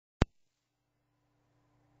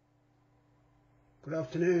Good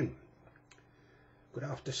afternoon. Good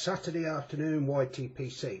after Saturday afternoon,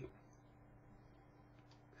 YTPC.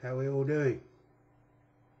 How are we all doing?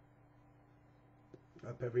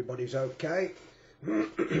 Hope everybody's okay.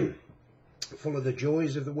 Full of the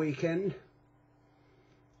joys of the weekend.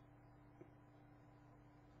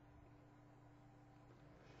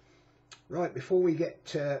 Right, before we get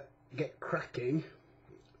cracking,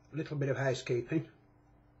 a little bit of housekeeping.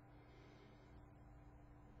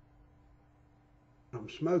 I'm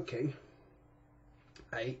smoking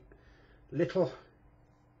a little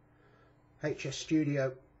HS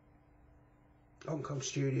Studio, Hong Kong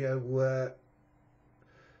Studio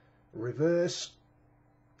reverse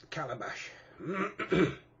calabash.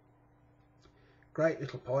 Great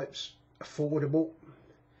little pipes, affordable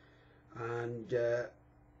and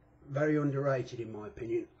very underrated in my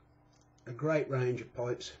opinion. A great range of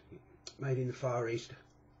pipes made in the Far East.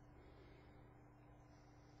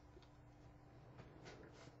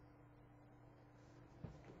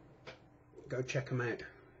 Go check them out.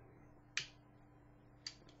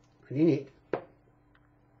 And in it,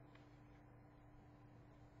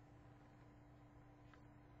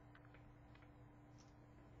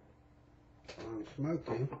 I'm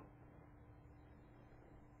smoking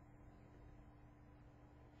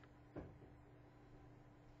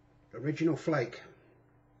Original Flake,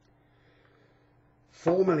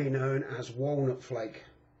 formerly known as Walnut Flake.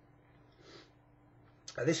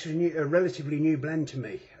 This is a relatively new blend to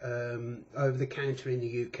me, over the counter in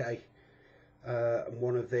the UK, and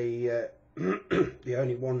one of the the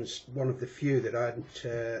only ones, one of the few that I hadn't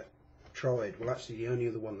tried. Well, actually, the only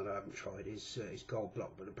other one that I haven't tried is Gold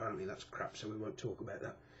Block, but apparently that's crap, so we won't talk about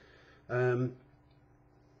that. And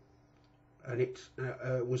it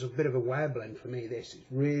was a bit of a wow blend for me. This is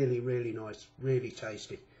really nice, really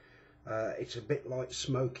tasty. It's a bit like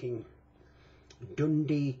smoking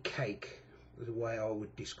Dundee cake, the way I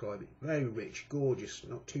would describe it. Very rich, gorgeous,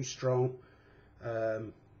 not too strong,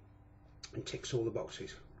 and ticks all the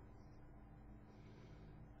boxes.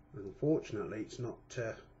 Unfortunately, it's not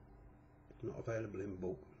available in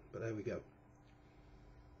bulk, but there we go.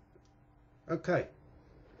 Okay.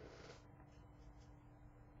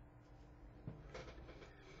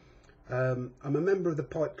 I'm a member of the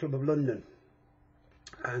Pipe Club of London,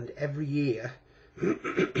 and every year,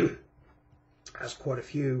 as quite a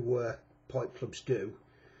few pipe clubs do,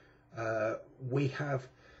 we have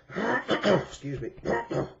excuse me,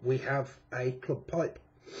 we have a club pipe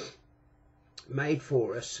made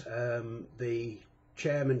for us. The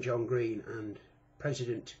chairman John Green and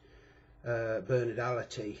president Bernard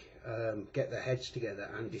Allerty get their heads together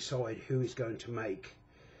and decide who is going to make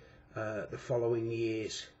the following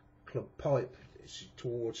year's club pipe. It's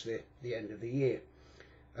towards the end of the year,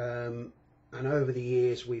 and over the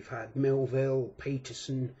years we've had Millville,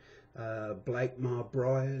 Peterson, Blakemar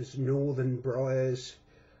Briars, Northern Briars,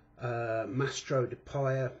 Mastro de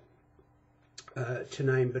Paya, to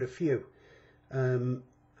name but a few. And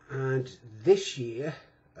this year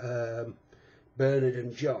Bernard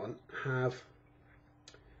and John have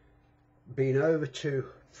been over to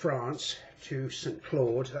France, to St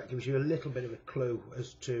Claude. That gives you a little bit of a clue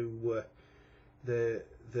as to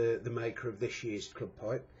the maker of this year's club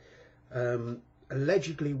pipe.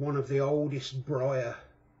 Allegedly one of the oldest briar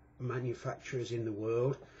manufacturers in the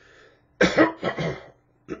world. I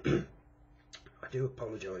do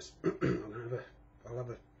apologise. I'll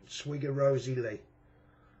have a swig of Rosy Lee.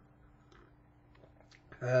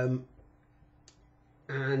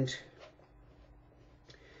 And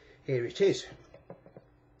here it is.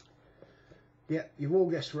 Yeah, you've all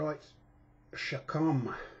guessed right.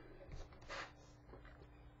 Chacom.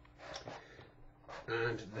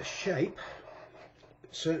 And the shape,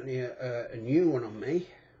 certainly a new one on me,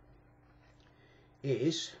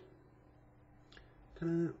 is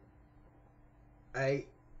a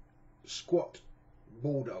squat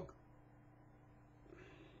bulldog.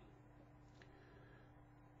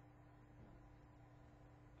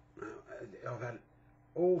 Now, I've had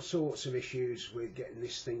all sorts of issues with getting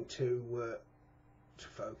this thing to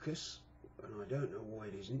focus, and I don't know why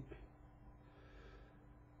it isn't.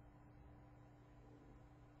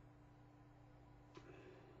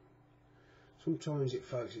 Sometimes it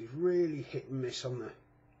focuses. It's really hit and miss on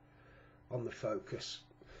the focus.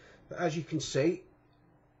 But as you can see,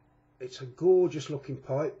 it's a gorgeous looking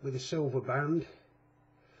pipe with a silver band,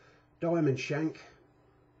 diamond shank.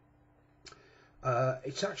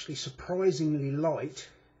 It's actually surprisingly light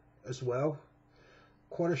as well.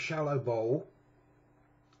 Quite a shallow bowl.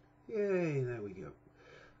 Yay, there we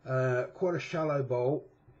go. Quite a shallow bowl.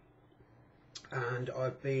 And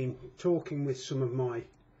I've been talking with some of my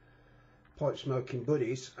pipe smoking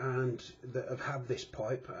buddies and that have had this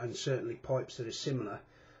pipe, and certainly pipes that are similar,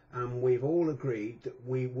 and we've all agreed that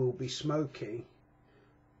we will be smoking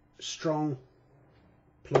strong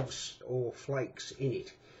plugs or flakes in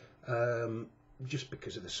it, just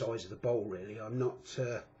because of the size of the bowl. Really, I'm not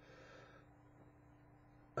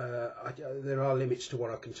there are limits to what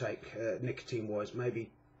I can take nicotine wise. Maybe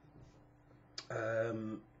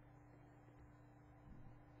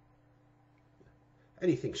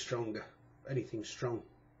anything stronger, anything strong,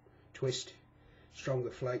 twist, stronger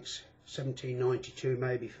flakes, 1792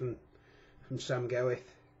 maybe from Sam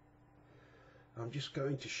Goeth. I'm just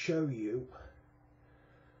going to show you,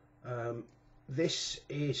 this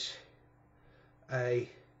is a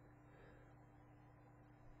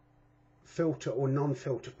filter or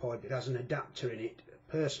non-filter pipe. It has an adapter in it.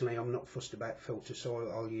 Personally, I'm not fussed about filter, so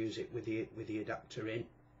I'll use it with the adapter in.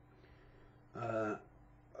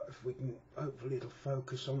 If we can, hopefully it'll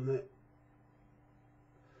focus on the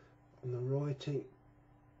writing.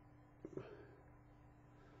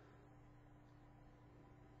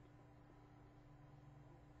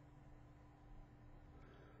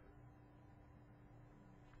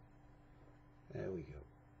 There we go.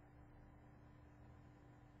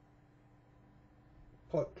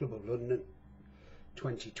 Pipe Club of London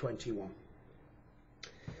 2021.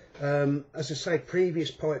 As I say, previous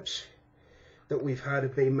pipes that we've had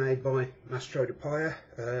have been made by Mastro de Paya.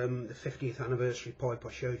 The 50th anniversary pipe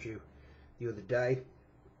I showed you the other day,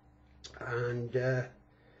 and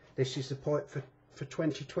this is the pipe for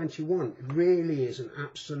 2021. It really is an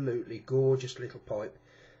absolutely gorgeous little pipe,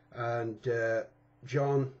 and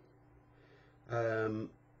John,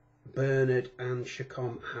 Bernard and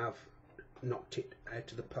Chacom have knocked it out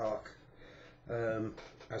of the park,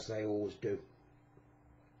 as they always do.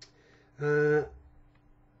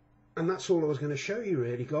 And that's all I was going to show you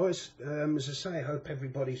really, guys. As I say, I hope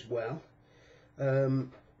everybody's well.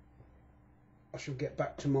 I shall get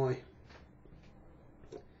back to my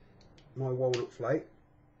walnut flake.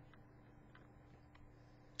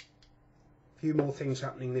 A few more things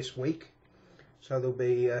happening this week, so there'll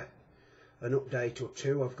be an update or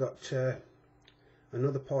two. I've got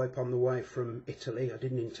another pipe on the way from Italy. I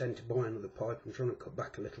didn't intend to buy another pipe. I'm trying to cut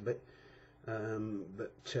back a little bit,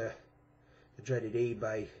 but the dreaded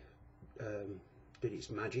eBay did its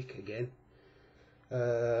magic again,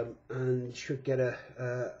 and should get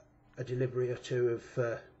a delivery or two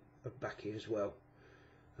of baccy as well,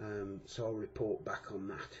 so I'll report back on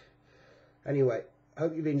that. Anyway,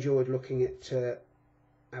 hope you've enjoyed looking at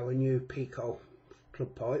our new Pico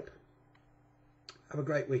club pipe. Have a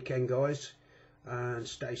great weekend, guys, and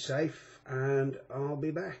stay safe, and I'll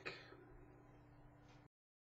be back.